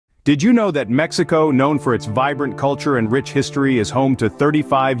Did you know that Mexico, known for its vibrant culture and rich history, is home to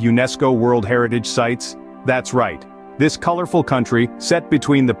 35 UNESCO World Heritage Sites? That's right. This colorful country, set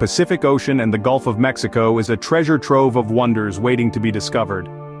between the Pacific Ocean and the Gulf of Mexico, is a treasure trove of wonders waiting to be discovered.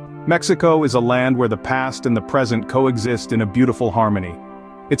 Mexico is a land where the past and the present coexist in a beautiful harmony.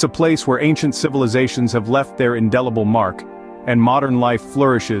 It's a place where ancient civilizations have left their indelible mark, and modern life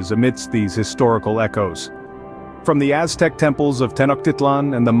flourishes amidst these historical echoes. From the Aztec temples of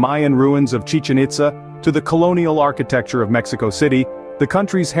Tenochtitlan and the Mayan ruins of Chichen Itza to the colonial architecture of Mexico City, the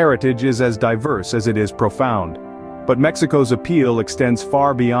country's heritage is as diverse as it is profound. But Mexico's appeal extends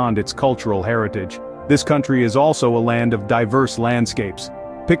far beyond its cultural heritage. This country is also a land of diverse landscapes.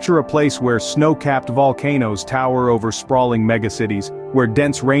 Picture a place where snow-capped volcanoes tower over sprawling megacities, where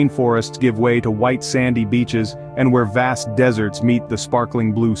dense rainforests give way to white sandy beaches, and where vast deserts meet the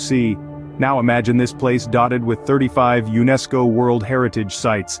sparkling blue sea. Now imagine this place dotted with 35 UNESCO World Heritage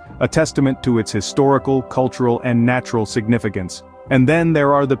Sites, a testament to its historical, cultural, and natural significance. And then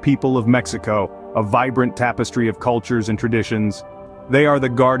there are the people of Mexico, a vibrant tapestry of cultures and traditions. They are the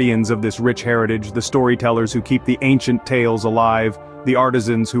guardians of this rich heritage, the storytellers who keep the ancient tales alive, the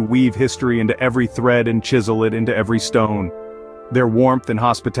artisans who weave history into every thread and chisel it into every stone. Their warmth and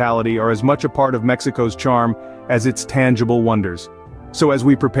hospitality are as much a part of Mexico's charm as its tangible wonders. So as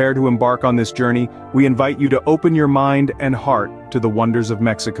we prepare to embark on this journey, we invite you to open your mind and heart to the wonders of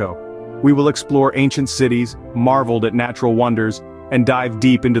Mexico. We will explore ancient cities, marveled at natural wonders, and dive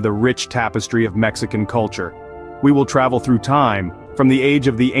deep into the rich tapestry of Mexican culture. We will travel through time, from the age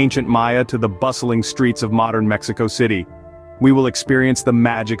of the ancient Maya to the bustling streets of modern Mexico City. We will experience the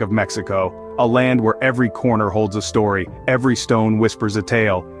magic of Mexico, a land where every corner holds a story, every stone whispers a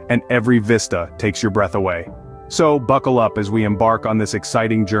tale, and every vista takes your breath away. So buckle up as we embark on this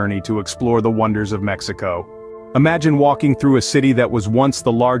exciting journey to explore the wonders of Mexico. Imagine walking through a city that was once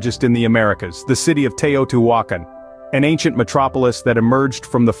the largest in the Americas, the city of Teotihuacan, an ancient metropolis that emerged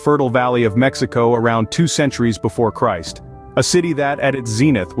from the fertile valley of Mexico around 2 centuries before Christ. A city that, at its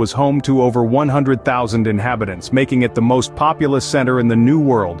zenith, was home to over 100,000 inhabitants, making it the most populous center in the New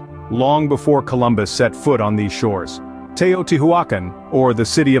World, long before Columbus set foot on these shores. Teotihuacan, or the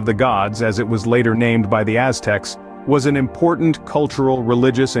City of the Gods as it was later named by the Aztecs, was an important cultural,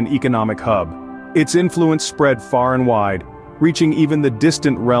 religious, and economic hub. Its influence spread far and wide, reaching even the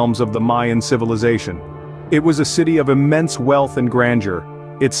distant realms of the Mayan civilization. It was a city of immense wealth and grandeur,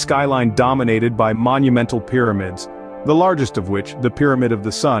 its skyline dominated by monumental pyramids, the largest of which, the Pyramid of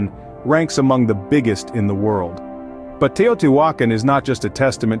the Sun, ranks among the biggest in the world. But Teotihuacan is not just a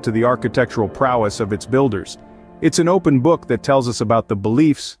testament to the architectural prowess of its builders. It's an open book that tells us about the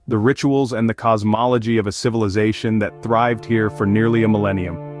beliefs, the rituals, and the cosmology of a civilization that thrived here for nearly a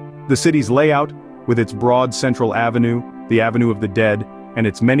millennium. The city's layout, with its broad central avenue, the Avenue of the Dead, and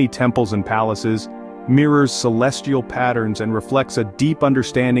its many temples and palaces, mirrors celestial patterns and reflects a deep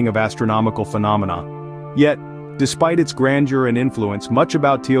understanding of astronomical phenomena. Yet, despite its grandeur and influence, much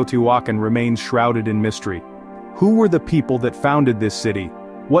about Teotihuacan remains shrouded in mystery. Who were the people that founded this city?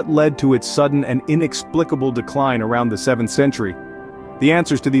 What led to its sudden and inexplicable decline around the 7th century? The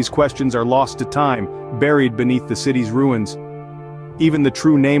answers to these questions are lost to time, buried beneath the city's ruins. Even the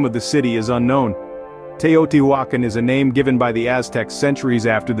true name of the city is unknown. Teotihuacan is a name given by the Aztecs centuries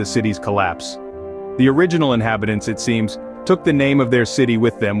after the city's collapse. The original inhabitants, it seems, took the name of their city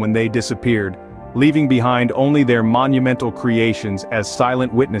with them when they disappeared, leaving behind only their monumental creations as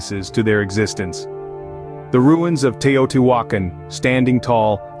silent witnesses to their existence. The ruins of Teotihuacan, standing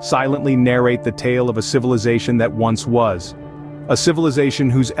tall, silently narrate the tale of a civilization that once was. A civilization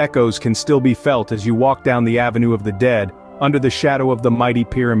whose echoes can still be felt as you walk down the Avenue of the Dead, under the shadow of the mighty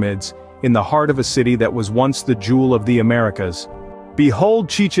pyramids, in the heart of a city that was once the jewel of the Americas. Behold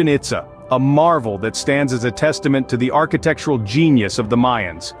Chichen Itza, a marvel that stands as a testament to the architectural genius of the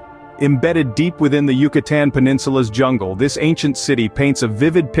Mayans. Embedded deep within the Yucatan Peninsula's jungle, this ancient city paints a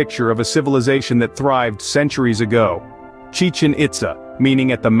vivid picture of a civilization that thrived centuries ago. Chichen Itza,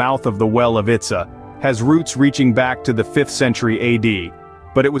 meaning at the mouth of the well of Itza, has roots reaching back to the 5th century AD,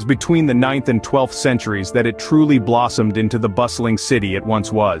 but it was between the 9th and 12th centuries that it truly blossomed into the bustling city it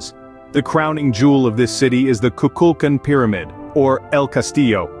once was. The crowning jewel of this city is the Kukulkan Pyramid, or El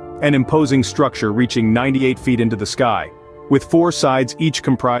Castillo, an imposing structure reaching 98 feet into the sky. With 4 sides each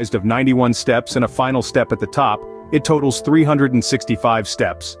comprised of 91 steps and a final step at the top, it totals 365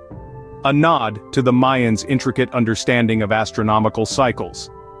 steps. A nod to the Mayans' intricate understanding of astronomical cycles.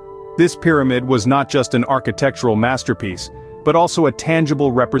 This pyramid was not just an architectural masterpiece, but also a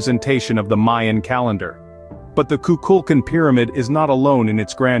tangible representation of the Mayan calendar. But the Kukulkan Pyramid is not alone in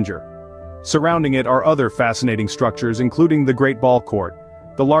its grandeur. Surrounding it are other fascinating structures, including the Great Ball Court,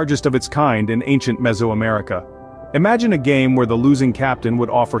 the largest of its kind in ancient Mesoamerica. Imagine a game where the losing captain would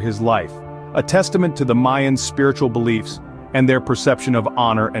offer his life, a testament to the Mayans' spiritual beliefs and their perception of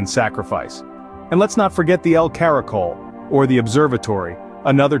honor and sacrifice. And let's not forget the El Caracol, or the observatory,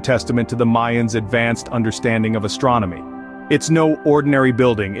 another testament to the Mayans' advanced understanding of astronomy. It's no ordinary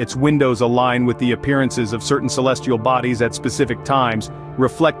building, its windows align with the appearances of certain celestial bodies at specific times,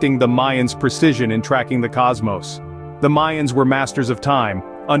 reflecting the Mayans' precision in tracking the cosmos. The Mayans were masters of time,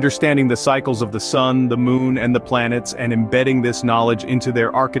 understanding the cycles of the sun, the moon, and the planets, and embedding this knowledge into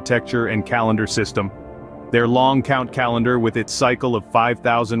their architecture and calendar system. Their long count calendar, with its cycle of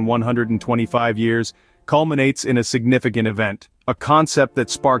 5,125 years, culminates in a significant event, a concept that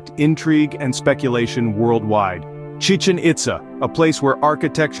sparked intrigue and speculation worldwide. Chichen Itza, a place where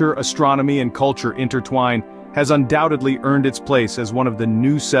architecture, astronomy, and culture intertwine, has undoubtedly earned its place as one of the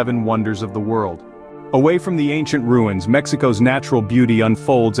new 7 wonders of the world. Away from the ancient ruins, Mexico's natural beauty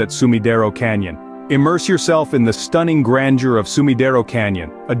unfolds at Sumidero Canyon. Immerse yourself in the stunning grandeur of Sumidero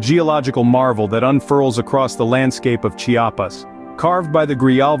Canyon, a geological marvel that unfurls across the landscape of Chiapas. Carved by the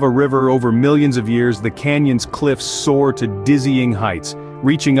Grijalva River over millions of years, the canyon's cliffs soar to dizzying heights,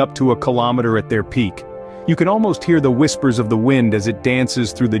 reaching up to a kilometer at their peak. You can almost hear the whispers of the wind as it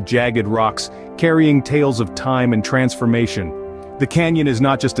dances through the jagged rocks, carrying tales of time and transformation. The canyon is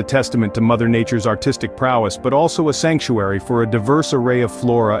not just a testament to Mother Nature's artistic prowess, but also a sanctuary for a diverse array of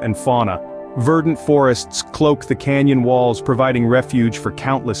flora and fauna. Verdant forests cloak the canyon walls, providing refuge for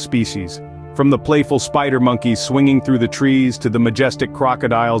countless species. From the playful spider monkeys swinging through the trees to the majestic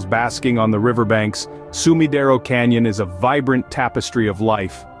crocodiles basking on the riverbanks, Sumidero Canyon is a vibrant tapestry of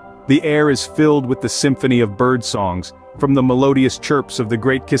life. The air is filled with the symphony of bird songs, from the melodious chirps of the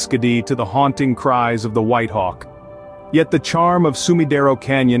great Kiskadee to the haunting cries of the whitehawk. Yet the charm of Sumidero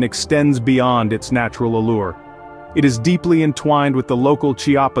Canyon extends beyond its natural allure. It is deeply entwined with the local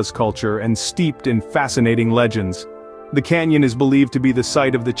Chiapas culture and steeped in fascinating legends. The canyon is believed to be the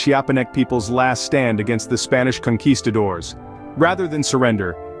site of the Chiapanec people's last stand against the Spanish conquistadors. Rather than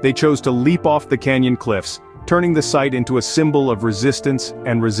surrender, they chose to leap off the canyon cliffs, turning the site into a symbol of resistance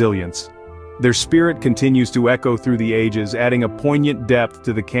and resilience. Their spirit continues to echo through the ages, adding a poignant depth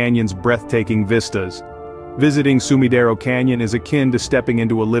to the canyon's breathtaking vistas. Visiting Sumidero Canyon is akin to stepping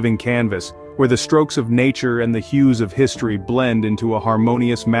into a living canvas, where the strokes of nature and the hues of history blend into a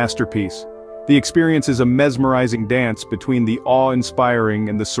harmonious masterpiece. The experience is a mesmerizing dance between the awe-inspiring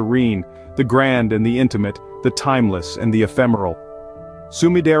and the serene, the grand and the intimate, the timeless and the ephemeral.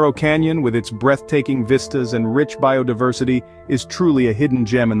 Sumidero Canyon, with its breathtaking vistas and rich biodiversity, is truly a hidden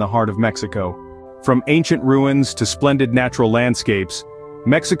gem in the heart of Mexico. From ancient ruins to splendid natural landscapes,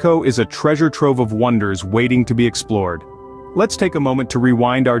 Mexico is a treasure trove of wonders waiting to be explored. Let's take a moment to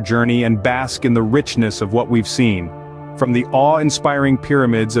rewind our journey and bask in the richness of what we've seen. From the awe-inspiring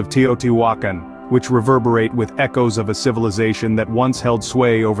pyramids of Teotihuacan, which reverberate with echoes of a civilization that once held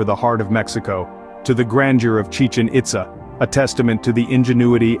sway over the heart of Mexico, to the grandeur of Chichen Itza, a testament to the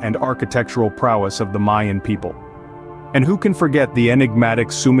ingenuity and architectural prowess of the Mayan people. And who can forget the enigmatic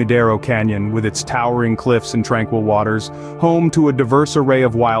Sumidero Canyon with its towering cliffs and tranquil waters, home to a diverse array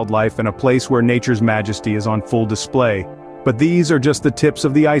of wildlife and a place where nature's majesty is on full display. But these are just the tips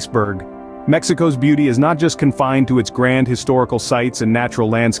of the iceberg. Mexico's beauty is not just confined to its grand historical sites and natural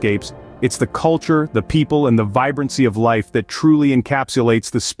landscapes, it's the culture, the people, and the vibrancy of life that truly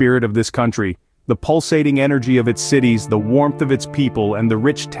encapsulates the spirit of this country. The pulsating energy of its cities, the warmth of its people, and the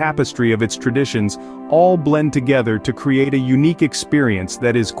rich tapestry of its traditions all blend together to create a unique experience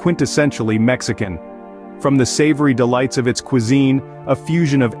that is quintessentially Mexican. From the savory delights of its cuisine, a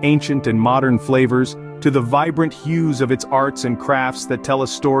fusion of ancient and modern flavors, to the vibrant hues of its arts and crafts that tell a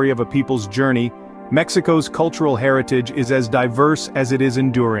story of a people's journey, Mexico's cultural heritage is as diverse as it is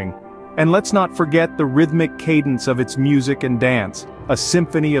enduring. And let's not forget the rhythmic cadence of its music and dance, a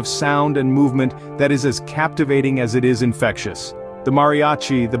symphony of sound and movement that is as captivating as it is infectious. The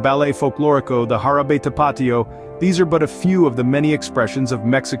mariachi, the ballet folklorico, the jarabe tapatio, these are but a few of the many expressions of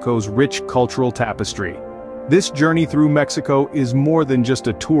Mexico's rich cultural tapestry. This journey through Mexico is more than just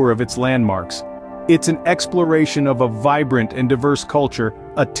a tour of its landmarks. It's an exploration of a vibrant and diverse culture,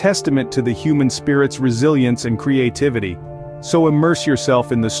 a testament to the human spirit's resilience and creativity. So immerse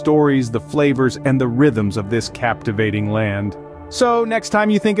yourself in the stories, the flavors, and the rhythms of this captivating land. So next time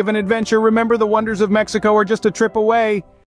you think of an adventure, remember the wonders of Mexico are just a trip away.